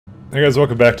Hey guys,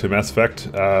 welcome back to Mass Effect.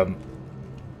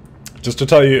 Just to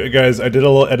tell you guys, I did a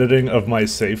little editing of my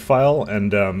save file,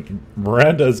 and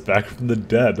Miranda's back from the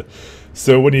dead.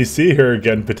 So when you see her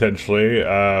again, potentially,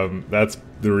 that's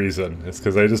the reason. It's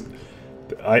because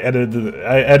I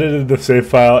edited the save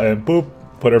file and boop,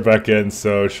 put her back in,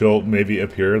 so she'll maybe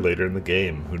appear later in the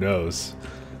game. Who knows?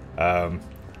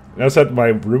 Notice that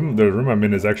the room I'm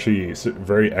in is actually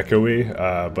very echoey,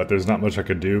 but there's not much I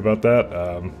could do about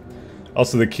that.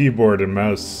 Also, the keyboard and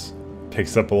mouse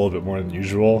takes up a little bit more than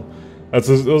usual.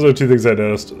 Those are two things I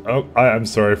noticed. Oh, I'm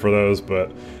sorry for those,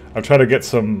 but I'm trying to get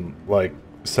some, like,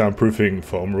 soundproofing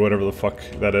foam or whatever the fuck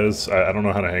that is. I don't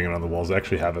know how to hang it on the walls. I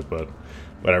actually have it, but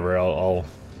whatever. I'll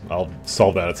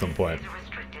solve that at some point. A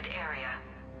restricted area.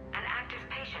 An active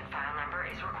patient file number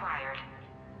is required.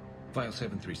 File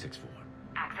 7364.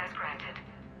 Access granted.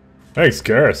 Thanks,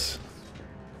 Garrus.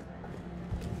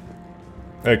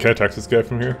 Hey, can I text this guy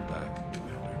from here?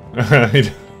 He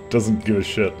doesn't give a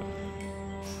shit.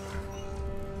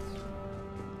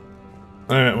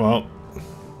 Alright, well.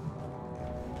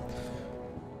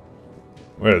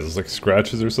 What is this, like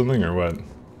scratches or something, or what?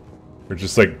 Or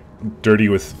just like dirty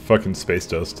with fucking space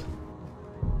dust?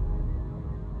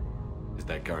 Is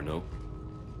that Garneau?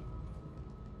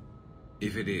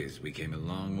 If it is, we came a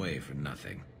long way for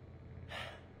nothing.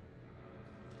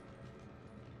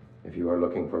 If you are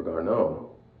looking for Garneau,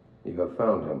 you have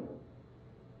found him.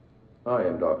 I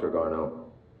am Dr.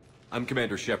 Garneau. I'm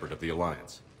Commander Shepard of the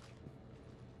Alliance.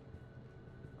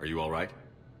 Are you all right?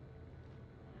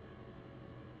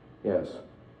 Yes.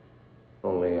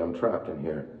 Only I'm trapped in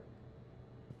here.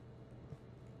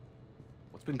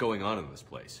 What's been going on in this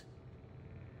place?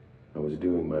 I was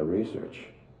doing my research.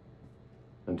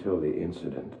 Until the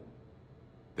incident.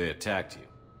 They attacked you.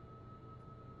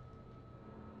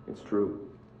 It's true.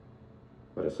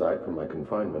 But aside from my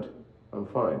confinement, I'm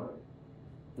fine.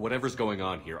 Whatever's going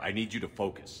on here, I need you to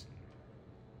focus.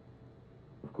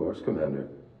 Of course, Commander.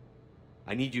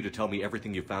 I need you to tell me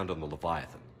everything you found on the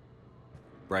Leviathan.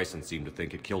 Bryson seemed to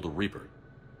think it killed a Reaper.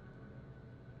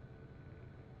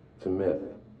 It's a myth.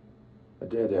 A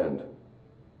dead end.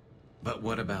 But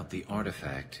what about the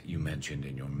artifact you mentioned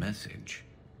in your message?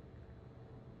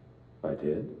 I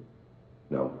did?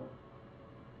 No.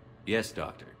 Yes,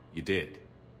 Doctor, you did.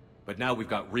 But now we've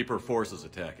got Reaper forces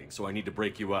attacking, so I need to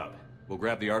break you up. We'll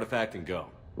grab the artifact and go.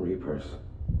 Reapers.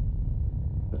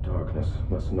 The darkness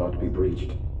must not be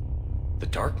breached. The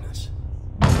darkness?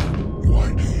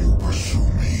 Why do you pursue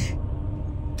me?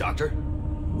 Doctor?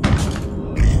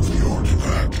 Leave the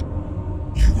artifact.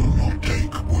 You will not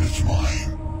take what is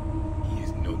mine. He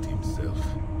is not himself.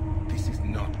 This is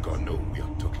not Garneau we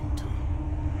are talking to.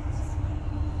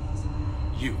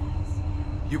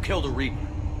 You killed a Reaper.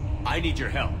 I need your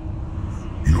help.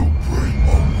 You bring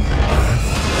only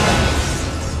death.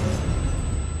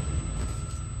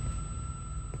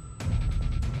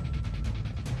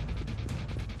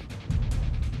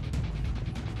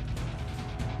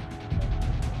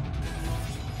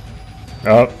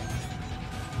 Oh.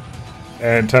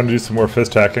 And time to do some more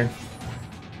fist hacking.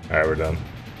 Alright, we're done.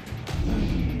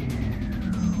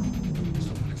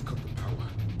 Someone has cut the power.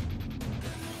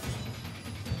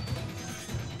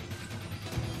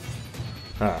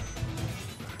 Huh.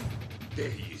 There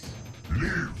he is.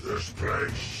 Leave this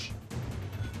place.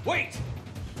 Wait!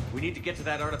 We need to get to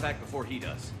that artifact before he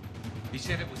does. He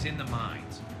said it was in the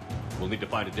mines. We'll need to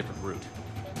find a different route.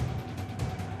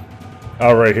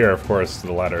 Oh, right here, of course,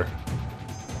 the ladder.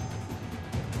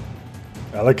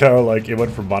 I like how, like, it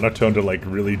went from monotone to, like,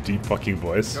 really deep fucking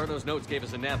voice. Garneau's notes gave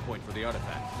us a nav point for the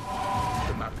artifact.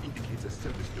 The map indicates a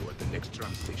service door at the next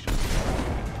tram station.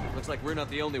 Looks like we're not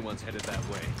the only ones headed that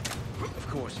way. Of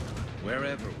course not.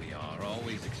 Wherever we are,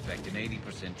 always expect an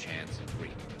 80% chance of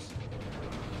Reapers.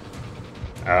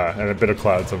 And a bit of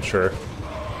clouds, I'm sure.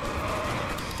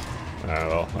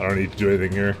 Well, I don't need to do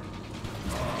anything here.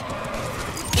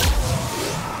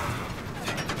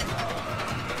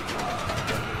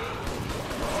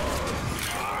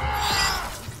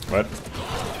 What?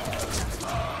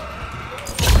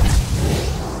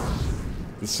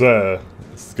 This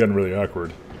is getting really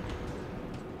awkward.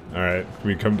 Alright, can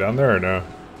we come down there or no?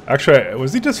 Actually,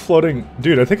 was he just floating?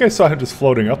 Dude, I think I saw him just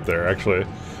floating up there, actually.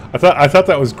 I thought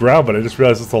that was ground, but I just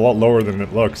realized it's a lot lower than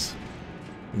it looks.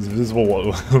 There's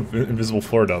invisible, invisible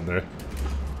floor down there.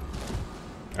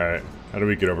 Alright, how do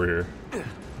we get over here?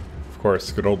 Of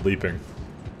course, good old leaping.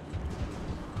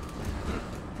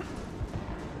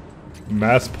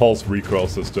 Mass pulse recoil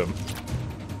system.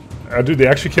 Dude, they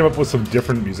actually came up with some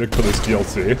different music for this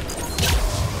DLC.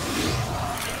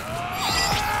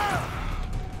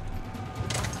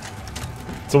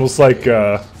 It's almost like,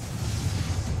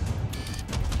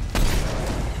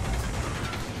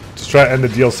 try to end the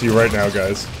DLC right now,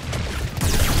 guys.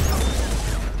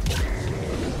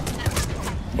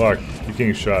 Fuck, you're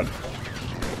getting shot.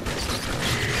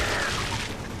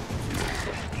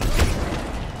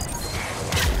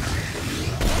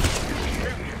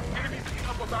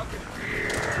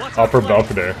 Upper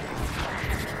balcony.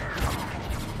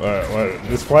 What?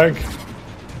 This flank?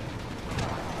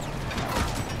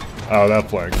 Oh, that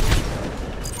flank.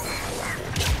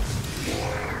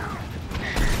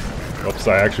 Oops,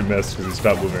 I actually missed because he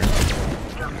stopped moving.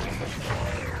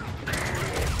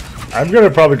 I'm gonna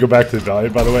probably go back to the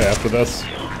Valiant, by the way, after this.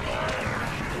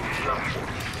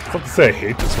 It's not to say I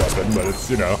hate this weapon, but it's,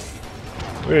 you know...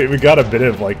 We got a bit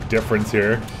of, like, difference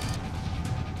here.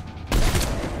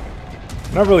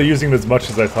 Not really using it as much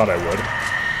as I thought I would.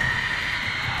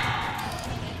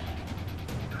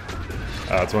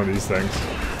 It's one of these things.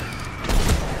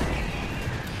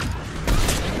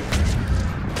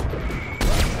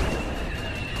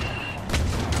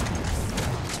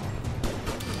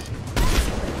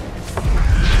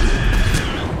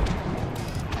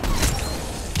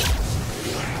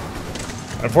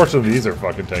 Unfortunately, these are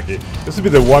fucking tanky. This would be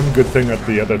the one good thing that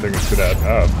the other thing is good at.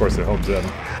 Oh, of course it homes in.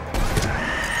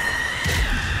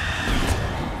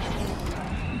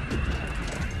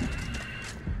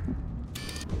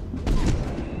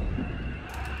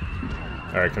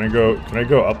 Alright, can I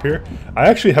go up here? I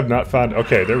actually have not found...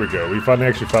 Okay, there we go. We finally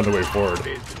actually found the way forward.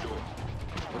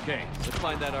 Okay, let's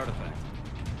find that artifact.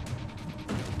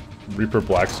 Reaper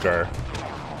Blackstar.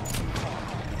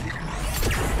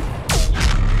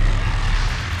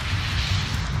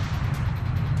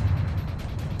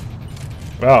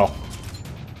 Wow.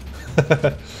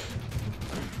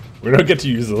 We don't get to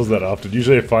use those that often.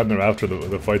 Usually I find them after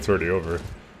the fight's already over.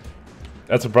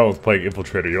 That's the problem with playing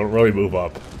Infiltrator. You don't really move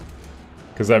up.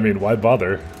 Because, I mean, why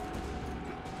bother?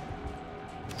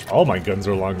 All my guns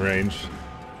are long range.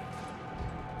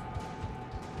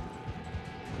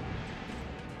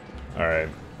 Alright,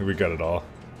 I think we got it all.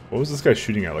 What was this guy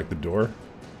shooting at? Like the door?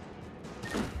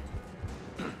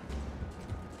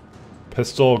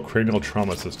 Pistol cranial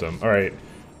trauma system. Alright.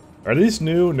 Are these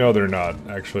new? No, they're not,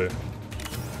 actually.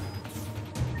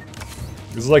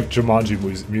 This is like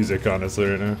Jumanji music, honestly,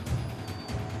 right now.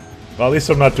 Well, at least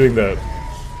I'm not doing the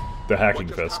hacking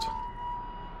fist.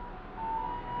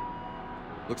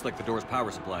 Looks like the door's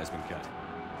power supply has been cut.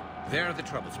 There are the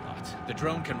trouble spots. The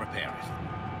drone can repair it.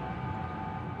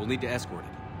 We'll need to escort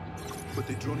it. But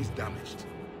the drone is damaged.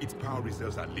 Its power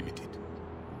reserves are limited.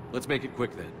 Let's make it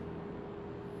quick then.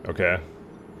 Okay.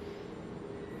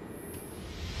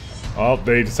 Oh,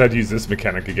 they decided to use this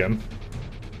mechanic again.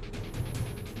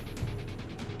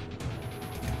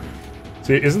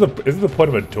 See, isn't the point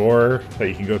of a door that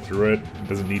you can go through it? It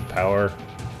doesn't need power.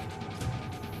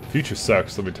 Future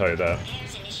sucks, let me tell you that.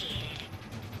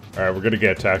 Alright, we're gonna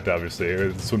get attacked, obviously.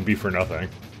 This wouldn't be for nothing.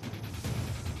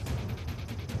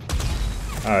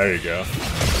 Ah, there you go.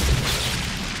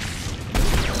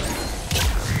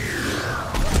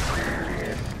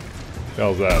 What the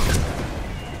hell's that?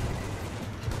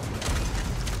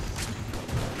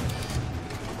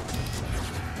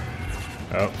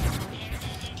 Oh.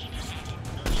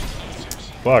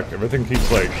 Fuck, everything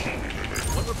keeps like...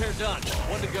 One repair done.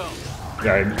 One to go.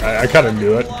 Yeah, I kind of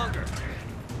knew it.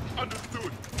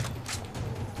 Understood.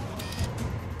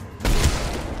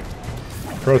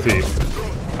 Pro thief.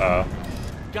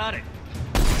 Got it.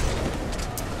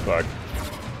 Fuck.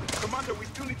 Commander, we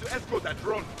still need to escort that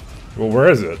drone. Well, where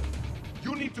is it?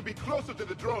 You need to be closer to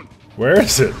the drone. Where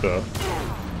is it, though?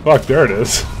 Fuck, there it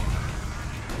is.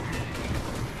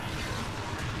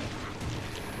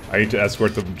 I need to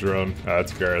escort the drone.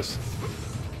 That's Garrus.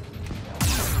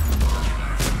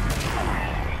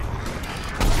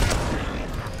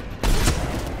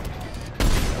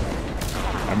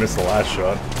 I missed the last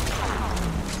shot.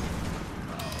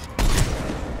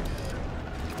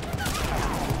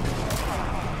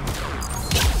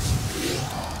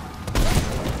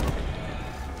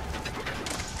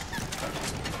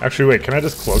 Actually, wait, can I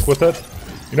just cloak with it?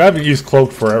 You know, I haven't used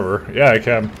cloak forever. Yeah, I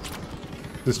can.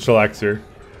 Just chillax here.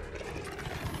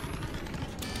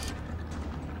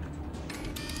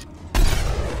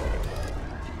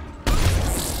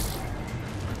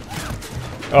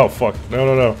 Oh, fuck. No,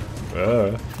 no,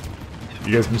 no.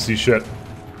 You guys can see shit.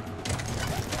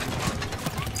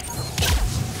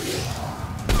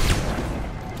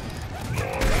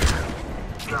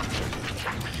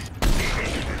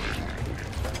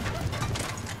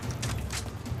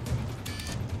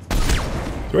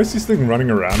 Do I see this thing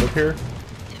running around up here?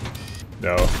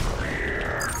 No.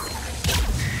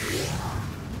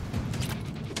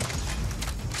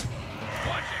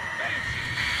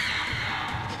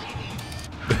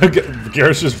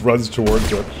 Garrus just runs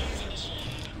towards it.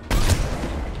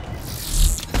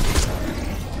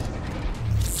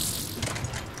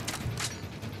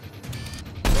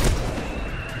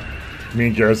 Me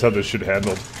and Garrus have this shit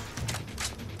handled.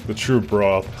 The true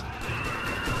broth.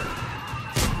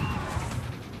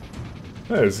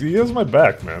 Hey, he has my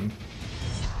back, man.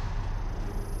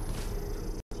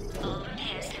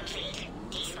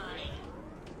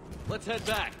 Let's head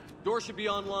back. Door should be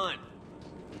online.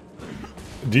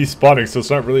 Despawning, so it's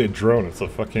not really a drone, it's a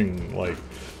fucking, like,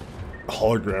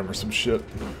 hologram or some shit.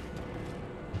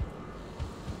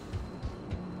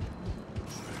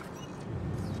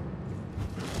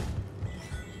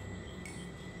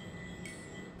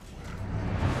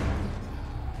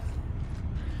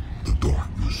 The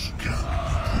darkness can't be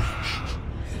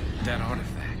reached. That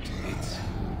artifact, it's...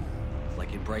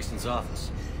 Like in Bryson's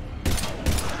office.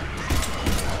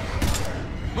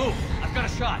 Move! I've got a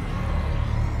shot!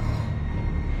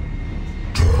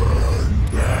 Turn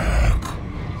back.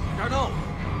 Garneau!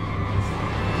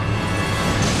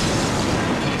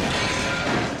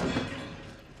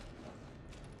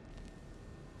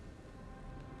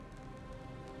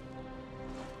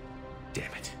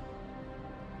 Damn it.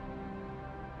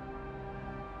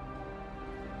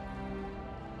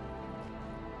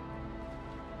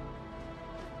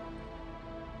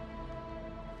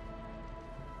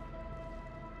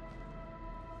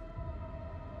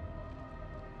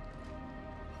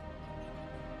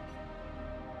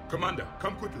 Commander,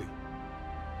 come quickly.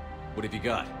 What have you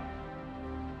got?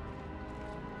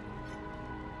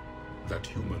 That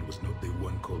human was not the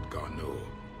one called Garneau.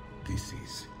 This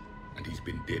is, and he's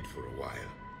been dead for a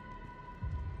while.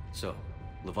 So,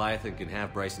 Leviathan can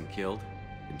have Bryson killed,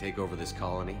 can take over this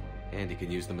colony, and he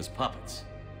can use them as puppets.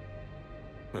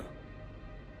 Huh.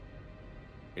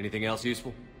 Anything else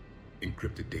useful?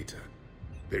 Encrypted data.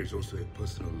 There is also a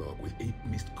personal log with 8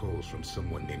 missed calls from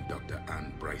someone named Dr.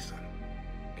 Ann Bryson.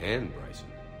 And Bryson.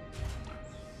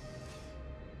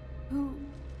 Who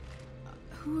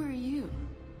are you?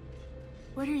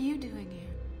 What are you doing here?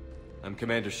 I'm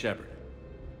Commander Shepard.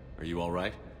 Are you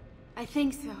alright? I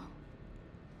think so.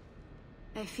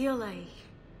 I feel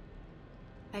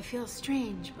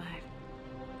strange,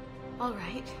 but...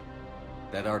 alright.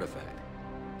 That artifact,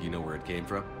 do you know where it came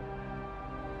from?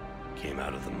 Came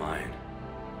out of the mine.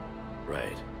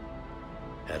 Right.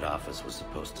 Head office was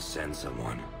supposed to send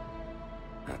someone.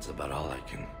 That's about all I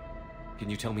can... Can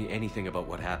you tell me anything about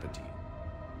what happened to you?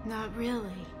 Not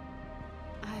really.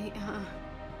 I,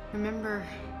 remember...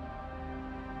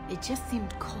 It just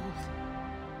seemed cold.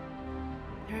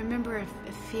 I remember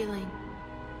a feeling...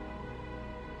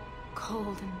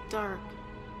 cold and dark.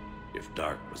 If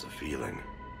dark was a feeling,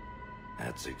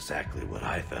 that's exactly what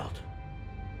I felt.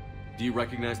 Do you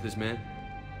recognize this man?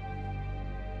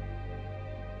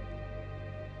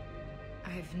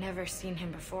 I've never seen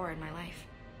him before in my life.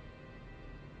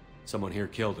 Someone here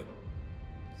killed him.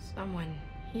 Someone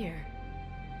here?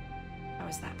 How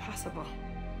is that possible?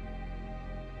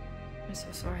 I'm so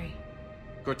sorry.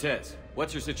 Cortez,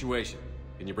 what's your situation?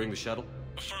 Can you bring the shuttle?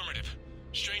 Affirmative.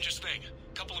 Strangest thing.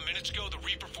 A couple of minutes ago, the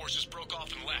Reaper forces broke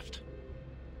off and left.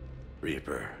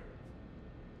 Reaper.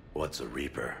 What's a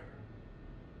Reaper?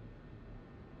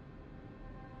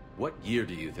 What year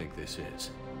do you think this is?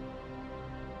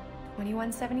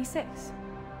 2176.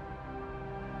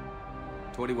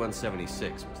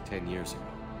 2176 was 10 years ago.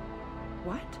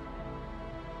 What?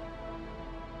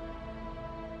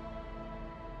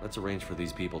 Let's arrange for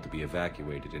these people to be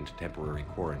evacuated into temporary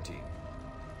quarantine.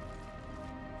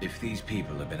 If these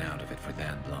people have been out of it for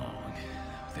that long,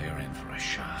 they're in for a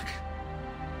shock.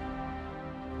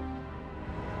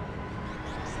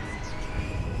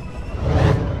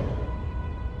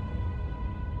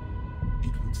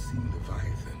 It would seem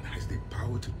Leviathan has the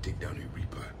power to take down a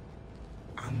Reaper,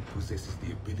 and possesses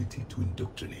the ability to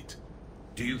indoctrinate.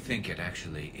 Do you think it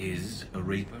actually is a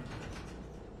Reaper?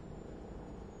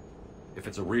 If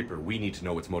it's a Reaper, we need to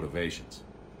know its motivations.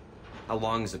 How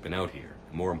long has it been out here?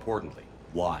 And more importantly,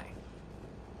 why?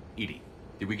 Edie,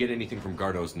 did we get anything from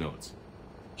Garneau's notes?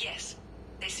 Yes.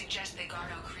 They suggest that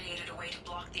Garneau created a way to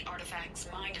block the artifact's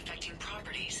mind-affecting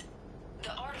properties.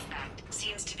 The artifact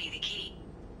seems to be the key.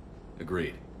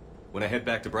 Agreed. When I head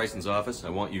back to Bryson's office, I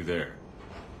want you there.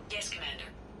 Yes, Commander.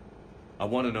 I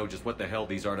want to know just what the hell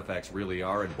these artifacts really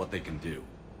are and what they can do.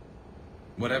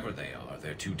 Whatever they are,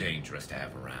 they're too dangerous to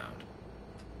have around.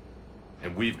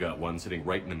 And we've got one sitting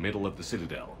right in the middle of the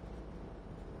Citadel.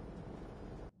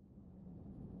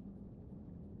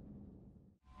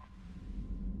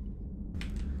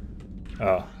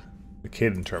 Ah, the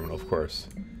Caden terminal, of course.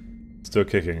 Still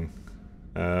kicking.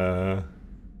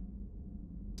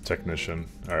 Technician.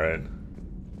 Alright.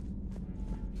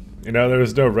 You know,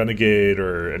 there's no renegade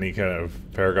or any kind of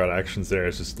Paragon actions there.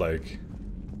 It's just like,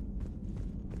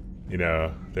 you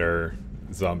know, they're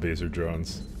zombies or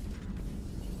drones.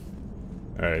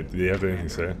 Alright, do you have anything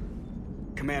to say?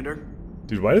 Commander?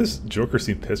 Dude, why does Joker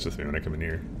seem pissed with me when I come in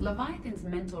here? Leviathan's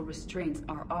mental restraints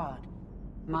are odd.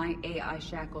 My AI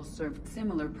shackles served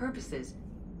similar purposes,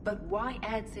 but why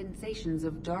add sensations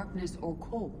of darkness or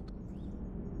cold?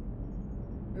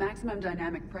 Maximum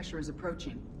dynamic pressure is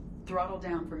approaching. Throttle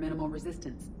down for minimal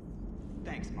resistance.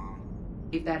 Thanks, Mom.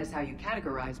 If that is how you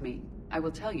categorize me, I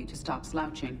will tell you to stop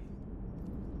slouching.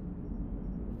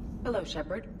 Hello,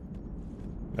 Shepard.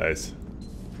 Nice.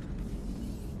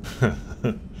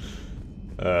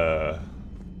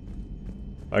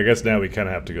 I guess now we kind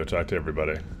of have to go talk to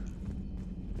everybody.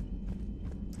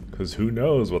 Because who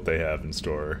knows what they have in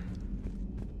store.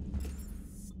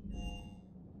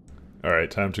 Alright,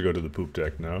 time to go to the poop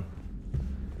deck now.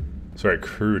 Sorry,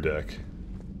 crew deck.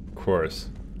 Of course.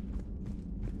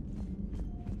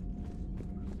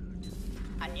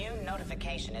 A new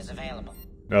notification is available.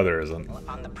 No, there isn't.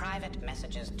 On the private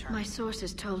messages terminal. My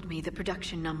sources told me the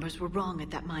production numbers were wrong at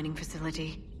that mining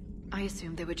facility. I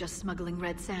assumed they were just smuggling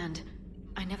red sand.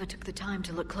 I never took the time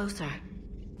to look closer.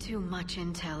 Too much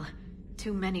intel.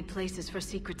 Too many places for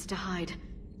secrets to hide.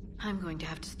 I'm going to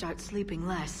have to start sleeping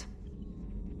less.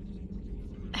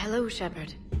 Hello,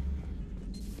 Shepard.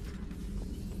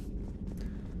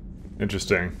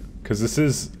 Interesting, because this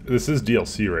is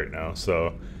DLC right now,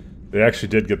 so they actually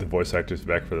did get the voice actors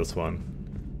back for this one.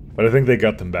 But I think they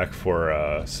got them back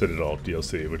for Citadel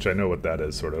DLC, which I know what that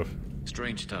is, sort of.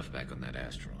 Strange stuff back on that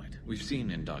asteroid. We've seen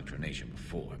indoctrination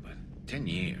before, but 10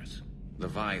 years.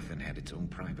 Leviathan had its own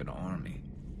private army.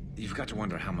 You've got to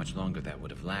wonder how much longer that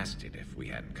would have lasted if we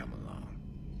hadn't come along.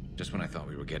 Just when I thought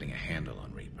we were getting a handle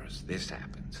on Reapers, this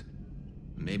happens.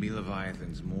 Maybe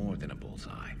Leviathan's more than a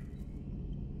bullseye.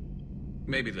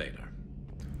 Maybe later.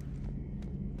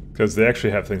 Because they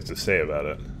actually have things to say about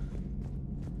it.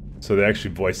 So they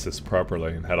actually voiced this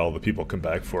properly and had all the people come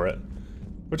back for it.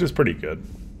 Which is pretty good.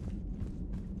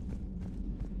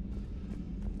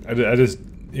 I just,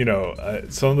 you know,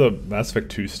 some of the Mass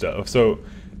Effect 2 stuff. So,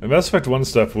 the Mass Effect 1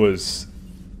 stuff was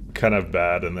kind of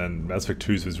bad, and then Mass Effect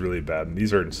 2's was really bad, and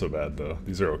these aren't so bad, though.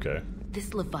 These are okay.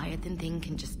 This Leviathan thing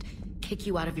can just kick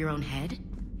you out of your own head?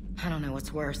 I don't know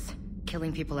what's worse.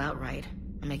 Killing people outright,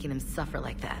 or making them suffer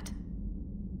like that.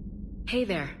 Hey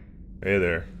there. Hey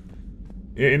there.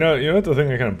 You know what the thing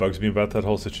that kind of bugs me about that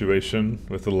whole situation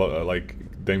with the like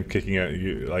them kicking out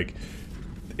you, like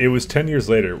it was 10 years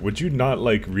later. Would you not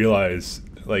like realize,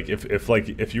 like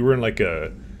if you were in like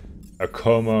a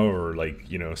coma or like,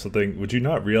 you know, something, would you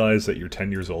not realize that you're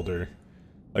 10 years older?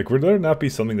 Like, would there not be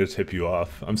something to tip you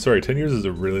off? I'm sorry, 10 years is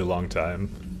a really long time.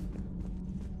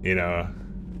 You know.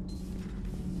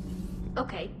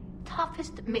 Okay,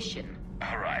 toughest mission.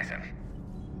 Horizon.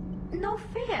 No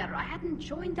fair, I hadn't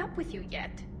joined up with you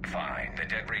yet. Fine, the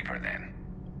Dead Reaper then.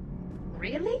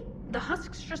 Really? The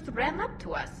Husks just ran up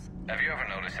to us. Have you ever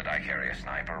noticed that I carry a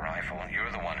sniper rifle?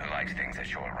 You're the one who likes things at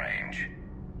short range.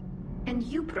 And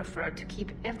you prefer to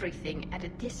keep everything at a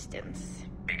distance.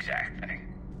 Exactly.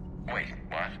 Wait,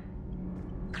 what?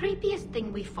 Creepiest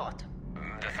thing we fought.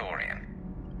 The Thorian.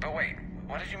 But wait,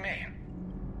 what did you mean?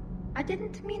 I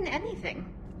didn't mean anything.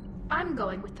 I'm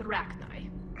going with the Rachni.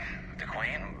 The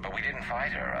Queen? But we didn't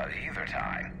fight her either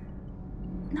time.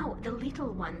 No, the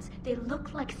little ones. They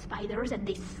look like spiders and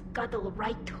they scuttle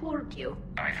right toward you.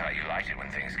 I thought you liked it when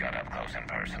things got up close and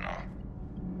personal.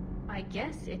 I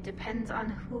guess it depends on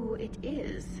who it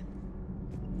is.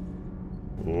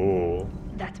 Oh.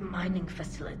 That mining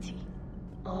facility.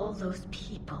 All those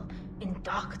people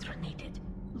indoctrinated,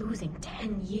 losing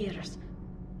 10 years.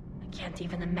 I can't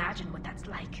even imagine what that's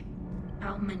like.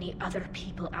 How many other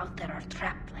people out there are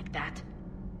trapped like that?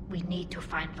 We need to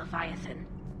find Leviathan.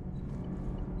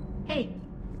 Hey.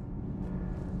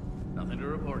 Nothing to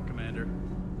report, Commander.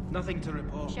 Nothing to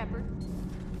report. Shepard.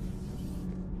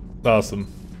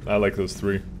 Awesome. I like those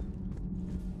three.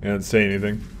 They don't say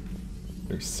anything.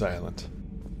 They're silent.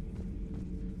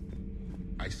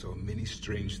 I saw many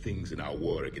strange things in our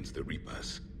war against the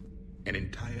Reapers. An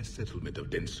entire settlement of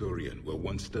Densorian were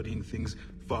once studying things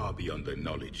far beyond their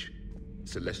knowledge.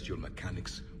 Celestial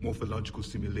mechanics, morphological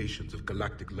simulations of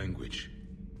galactic language.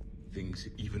 Things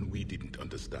even we didn't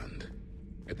understand.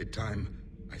 At the time,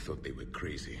 I thought they were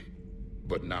crazy.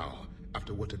 But now,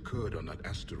 after what occurred on that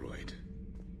asteroid,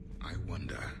 I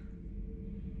wonder.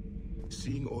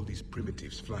 Seeing all these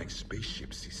primitives flying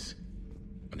spaceships is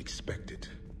unexpected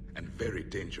and very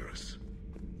dangerous.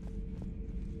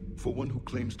 For one who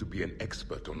claims to be an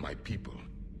expert on my people,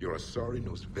 your Asari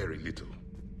knows very little.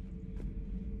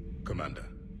 Commander,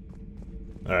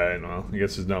 Alright, well, I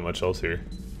guess there's not much else here.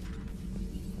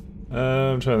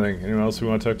 I'm trying to think. Anyone else we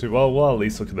want to talk to? Well, we'll at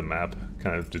least look at the map,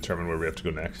 kind of determine where we have to go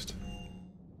next.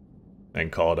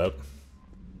 And call it up.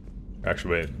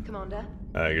 Actually, wait. Commander?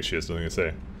 I guess she has something to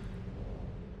say.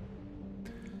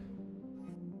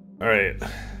 Alright.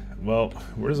 Well,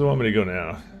 where does it want me to go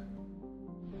now?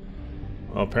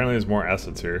 Well, apparently there's more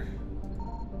assets here.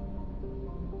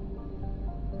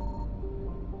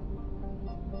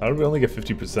 How did we only get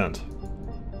 50%?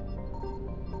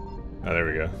 Oh, there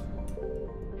we go.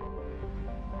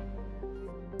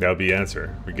 That would be the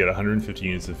answer. We get 150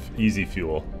 units of easy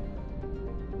fuel.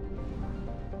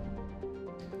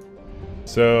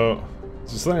 So,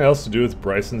 is there something else to do with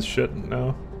Bryson's shit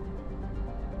now?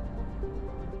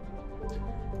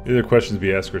 These are questions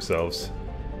we ask ourselves.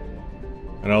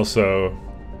 And also,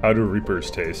 how do Reapers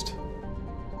taste?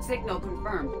 Signal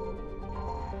confirmed.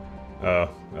 Oh,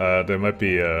 there might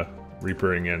be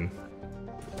Reapering in.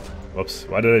 Whoops,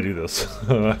 why did I do this?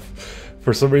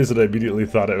 For some reason I immediately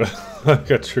thought it I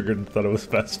got triggered and thought it was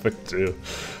Mass Effect 2.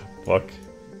 Fuck.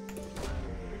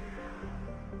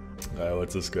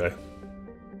 What's this guy?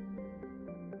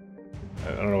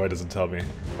 I don't know why it doesn't tell me.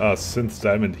 Oh, Synth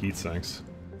Diamond Heat Sinks.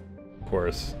 Of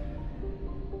course.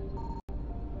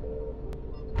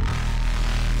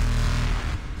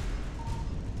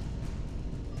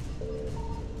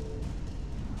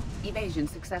 Evasion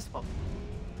successful.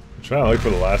 I'm trying to look for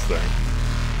the last thing.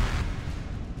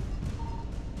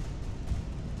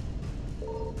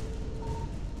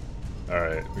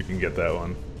 Alright, we can get that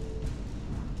one.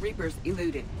 Reapers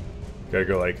eluded. Gotta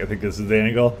go like, I think this is the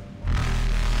angle?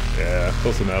 Yeah,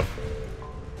 close enough.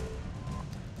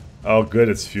 Oh good,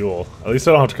 it's fuel. At least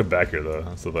I don't have to come back here though,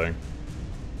 that's the thing.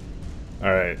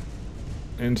 Alright.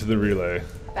 Into the relay.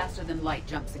 Faster than light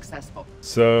jump successful.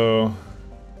 So...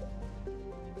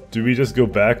 do we just go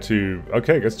back to...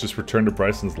 okay, I guess just return to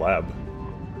Bryson's lab.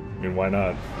 I mean, why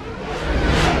not?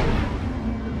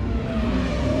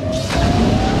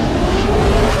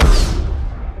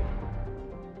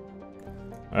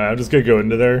 I'm just gonna go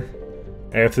into there.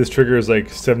 And if this triggers like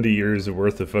 70 years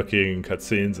worth of fucking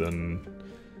cutscenes, then...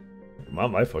 not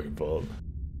my fucking fault.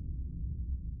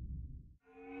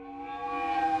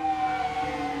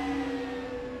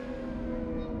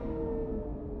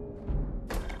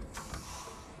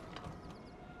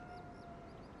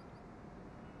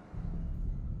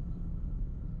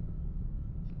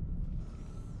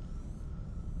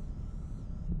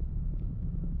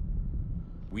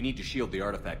 We need to shield the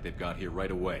artifact they've got here right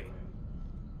away.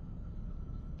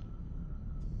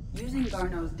 Using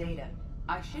Garneau's data,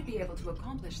 I should be able to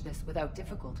accomplish this without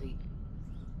difficulty.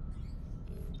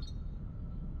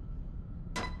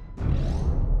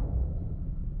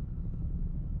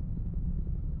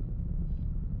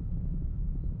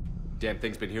 Damn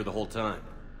thing's been here the whole time.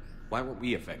 Why weren't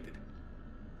we affected?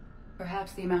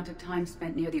 Perhaps the amount of time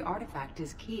spent near the artifact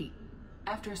is key.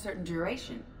 After a certain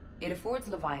duration, it affords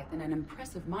Leviathan an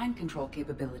impressive mind control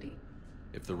capability.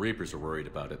 If the Reapers are worried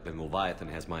about it, then Leviathan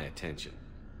has my attention.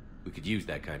 We could use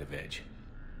that kind of edge.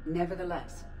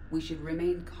 Nevertheless, we should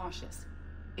remain cautious.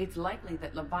 It's likely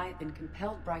that Leviathan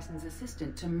compelled Bryson's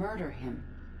assistant to murder him.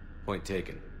 Point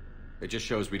taken. It just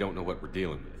shows we don't know what we're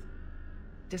dealing with.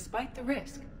 Despite the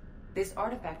risk, this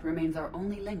artifact remains our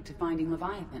only link to finding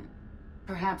Leviathan.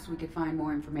 Perhaps we could find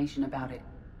more information about it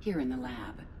here in the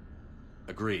lab.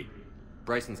 Agreed.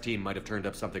 Bryson's team might have turned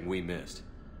up something we missed.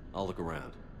 I'll look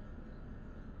around.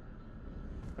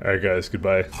 Alright guys,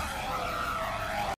 goodbye.